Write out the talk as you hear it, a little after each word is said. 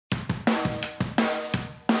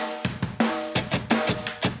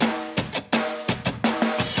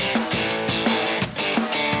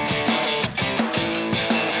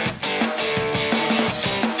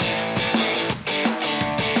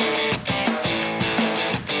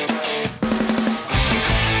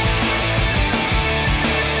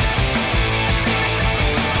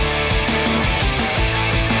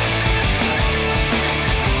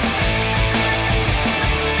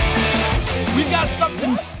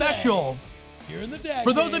special. You're in the dad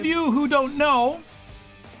For those cave. of you who don't know,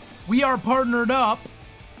 we are partnered up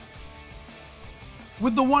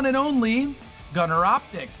with the one and only Gunnar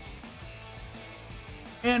Optiks.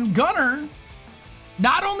 And Gunnar,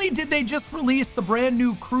 not only did they just release the brand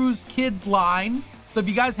new Cruise Kids line, so if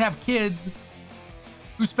you guys have kids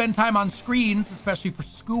who spend time on screens, especially for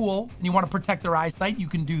school, and you want to protect their eyesight, you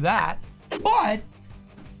can do that. But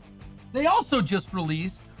they also just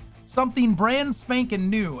released something brand spanking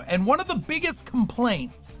new. And one of the biggest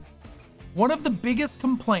complaints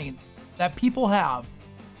that people have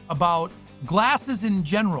about glasses in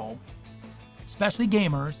general, especially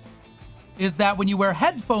gamers, is that when you wear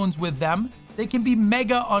headphones with them, they can be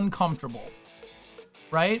mega uncomfortable,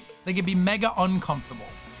 right? They can be mega uncomfortable.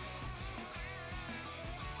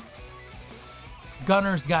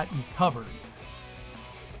 Gunnars got you covered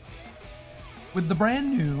with the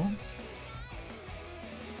brand new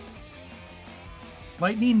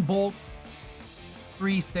Lightning Bolt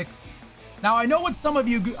 360s. Now, I know what some of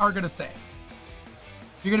you are going to say.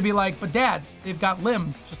 You're going to be like, but Dad, they've got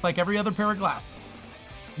limbs just like every other pair of glasses.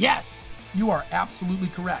 Yes, you are absolutely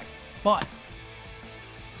correct. But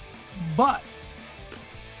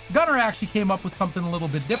Gunnar actually came up with something a little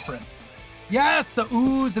bit different. Yes, the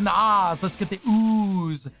oohs and the ahs. Let's get the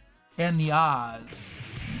oohs and the ahs.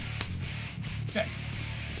 Okay.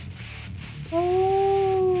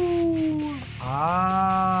 Ooh.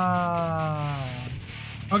 Ah.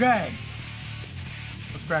 Okay.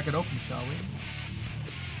 Let's crack it open, shall we?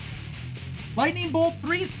 Lightning Bolt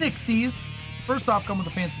 360s. First off, come with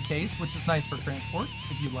a fancy case, which is nice for transport,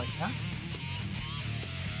 if you like that.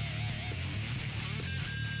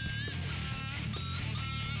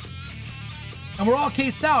 And we're all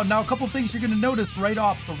cased out. Now, a couple things you're going to notice right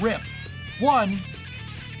off the rip. One,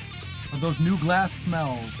 are those new glass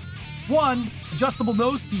smells. One, adjustable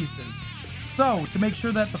nose pieces. So, to make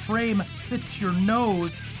sure that the frame fits your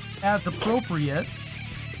nose as appropriate,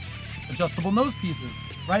 adjustable nose pieces,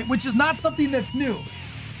 right? Which is not something that's new.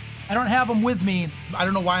 I don't have them with me. I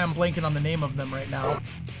don't know why I'm blanking on the name of them right now,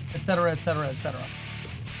 etc., etc., etc.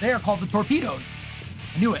 They are called the torpedoes.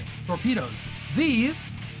 I knew it, torpedoes.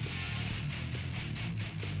 These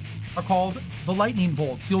are called the Lightning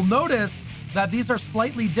Bolts. You'll notice that these are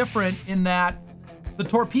slightly different in that the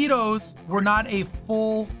torpedoes were not a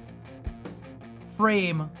full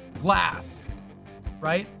frame glass,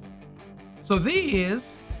 right? So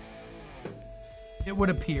these, it would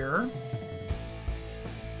appear,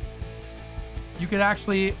 you could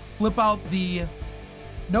actually flip out the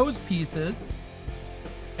nose pieces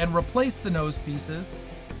and replace the nose pieces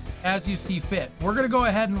as you see fit. We're gonna go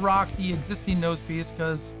ahead and rock the existing nose piece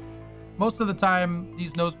because most of the time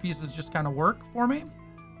these nose pieces just kind of work for me.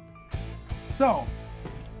 So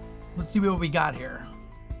let's see what we got here.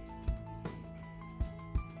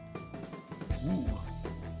 Ooh.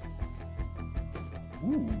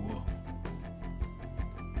 Ooh.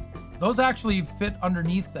 Those actually fit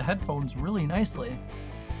underneath the headphones really nicely.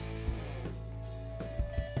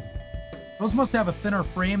 Those must have a thinner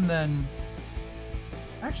frame than...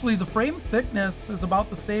 Actually, the frame thickness is about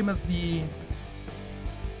the same as the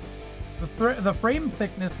frame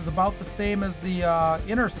thickness is about the same as the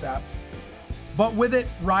intercepts, but with it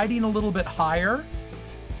riding a little bit higher,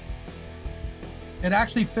 it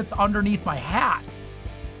actually fits underneath my hat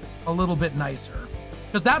a little bit nicer.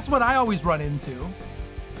 Because that's what I always run into,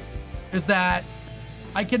 is that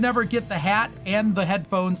I can never get the hat and the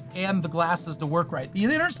headphones and the glasses to work right. The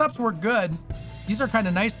intercepts work good. These are kind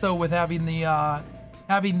of nice though with having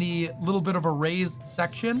the little bit of a raised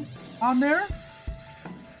section on there.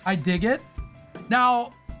 I dig it.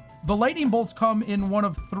 Now, the Lightning Bolts come in one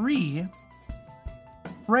of 3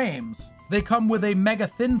 frames. They come with a mega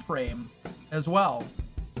thin frame as well.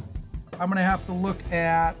 I'm gonna have to look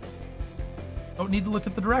at, don't need to look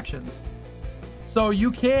at the directions. So you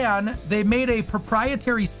can, they made a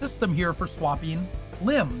proprietary system here for swapping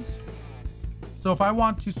limbs. So if I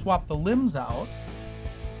want to swap the limbs out,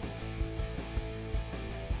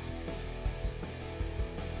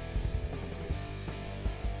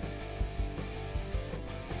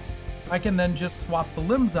 I can then just swap the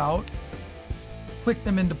limbs out, click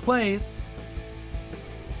them into place,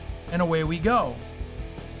 and away we go.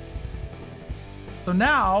 So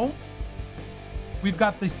now we've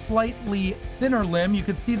got the slightly thinner limb. You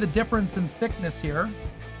can see the difference in thickness here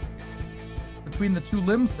between the 2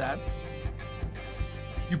 limb sets.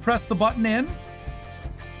 You press the button in,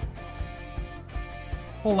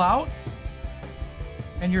 pull out,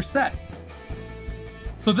 and you're set.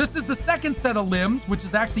 So this is the second set of limbs, which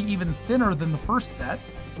is actually even thinner than the first set,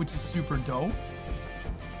 which is super dope.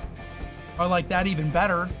 I like that even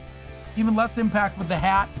better. even less impact with the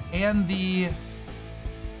hat and the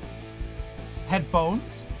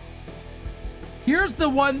headphones. Here's the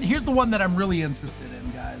one that I'm really interested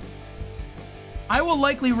in, guys. I will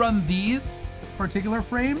likely run these particular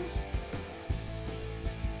frames,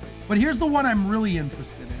 but here's the one I'm really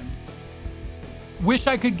interested in. Wish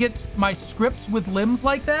I could get my scripts with limbs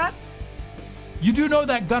like that. You do know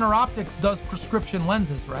that Gunnar Optiks does prescription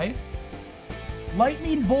lenses, right?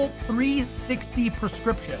 Lightning Bolt 360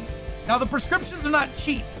 prescription. Now the prescriptions are not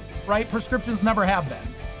cheap, right? Prescriptions never have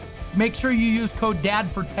been. Make sure you use code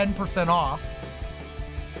DAD for 10% off.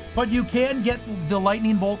 But you can get the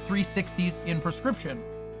Lightning Bolt 360s in prescription.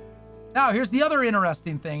 Now, here's the other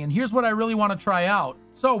interesting thing, and here's what I really want to try out.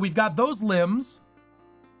 So we've got those limbs.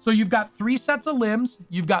 So you've got 3 sets of limbs.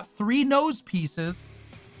 You've got 3 nose pieces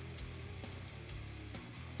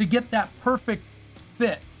to get that perfect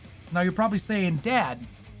fit. Now you're probably saying, Dad,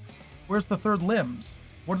 where's the third limbs?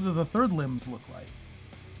 What do the third limbs look like?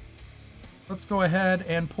 Let's go ahead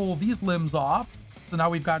and pull these limbs off. So now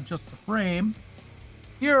we've got just the frame.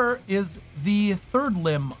 Here is the third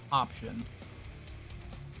limb option.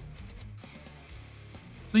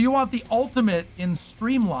 So you want the ultimate in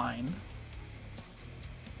streamlined.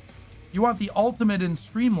 You want the ultimate in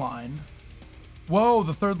streamlined. Whoa,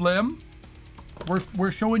 the third limb?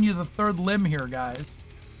 We're showing you the third limb here, guys.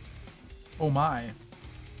 Oh my.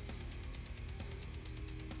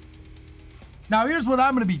 Now here's what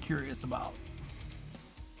I'm gonna be curious about.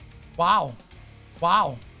 Wow.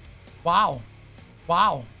 Wow. Wow.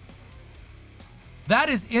 Wow. That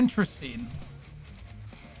is interesting.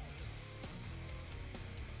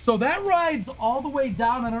 So that rides all the way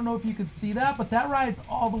down. I don't know if you can see that, but that rides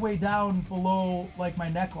all the way down below like my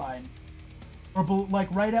neckline, or like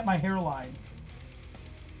right at my hairline.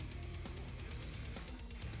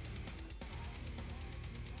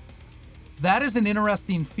 That is an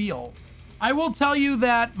interesting feel. I will tell you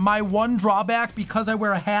that my one drawback, because I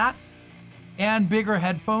wear a hat and bigger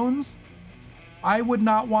headphones, I would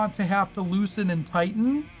not want to have to loosen and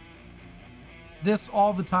tighten this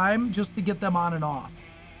all the time just to get them on and off.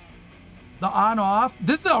 The on-off,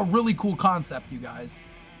 this is a really cool concept, you guys.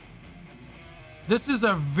 This is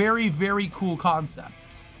a very, very cool concept.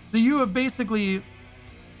 So you have basically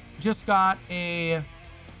just got a,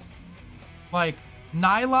 like,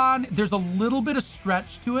 nylon. There's a little bit of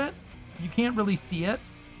stretch to it. You can't really see it.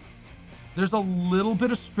 There's a little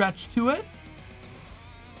bit of stretch to it.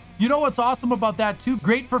 You know what's awesome about that too?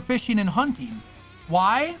 Great for fishing and hunting.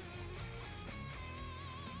 Why?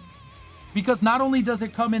 Because not only does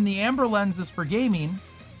it come in the amber lenses for gaming,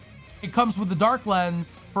 it comes with the dark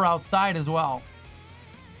lens for outside as well.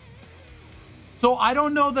 So I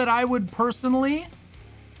don't know that I would personally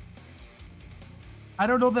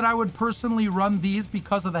run these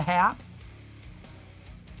because of the hat.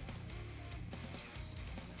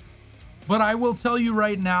 But I will tell you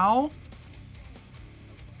right now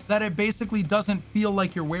that it basically doesn't feel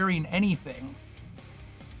like you're wearing anything.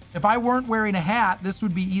 If I weren't wearing a hat, this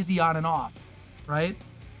would be easy on and off, right?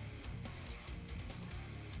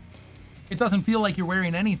 It doesn't feel like you're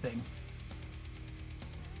wearing anything.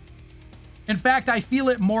 In fact, I feel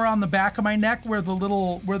it more on the back of my neck where the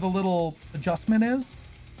little adjustment is.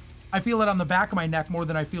 I feel it on the back of my neck more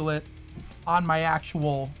than I feel it on my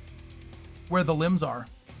actual, where the limbs are.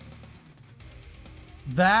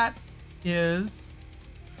 That is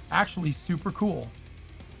actually super cool.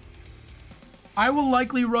 I will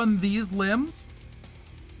likely run these limbs,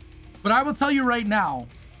 but I will tell you right now,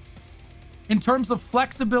 in terms of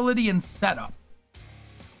flexibility and setup,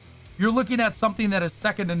 you're looking at something that is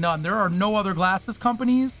second to none. There are no other glasses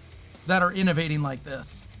companies that are innovating like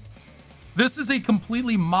this. This is a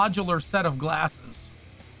completely modular set of glasses.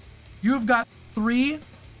 You have got 3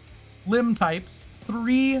 limb types,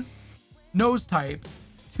 3 nose types,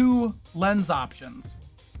 2 lens options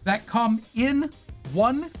that come in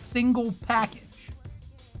one single package.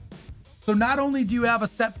 So not only do you have a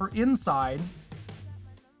set for inside,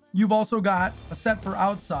 you've also got a set for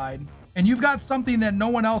outside, and you've got something that no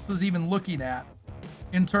one else is even looking at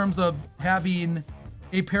in terms of having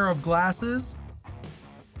a pair of glasses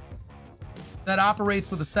that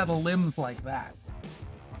operates with a set of limbs like that.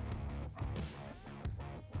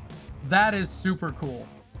 That is super cool.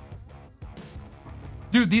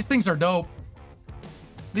 Dude, these things are dope.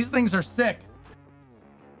 These things are sick.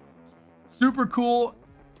 Super cool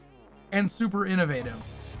and super innovative.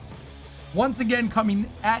 Once again, coming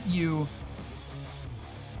at you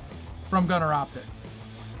from Gunnar Optiks.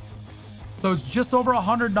 So it's just over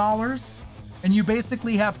 $100, and you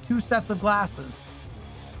basically have 2 sets of glasses.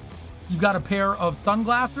 You've got a pair of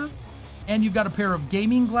sunglasses, and you've got a pair of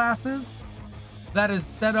gaming glasses that is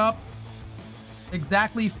set up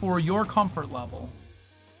exactly for your comfort level.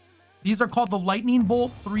 These are called the Lightning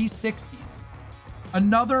Bolt 360s.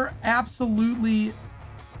 Another absolutely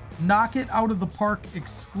knock it out of the park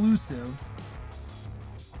exclusive.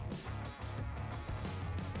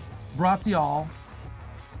 Brought to y'all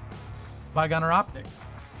by Gunnar Optiks.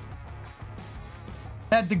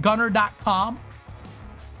 Head to gunnar.com.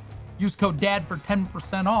 Use code DAD for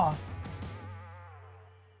 10% off.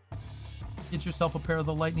 Get yourself a pair of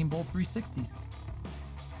the Lightning Bolt 360s.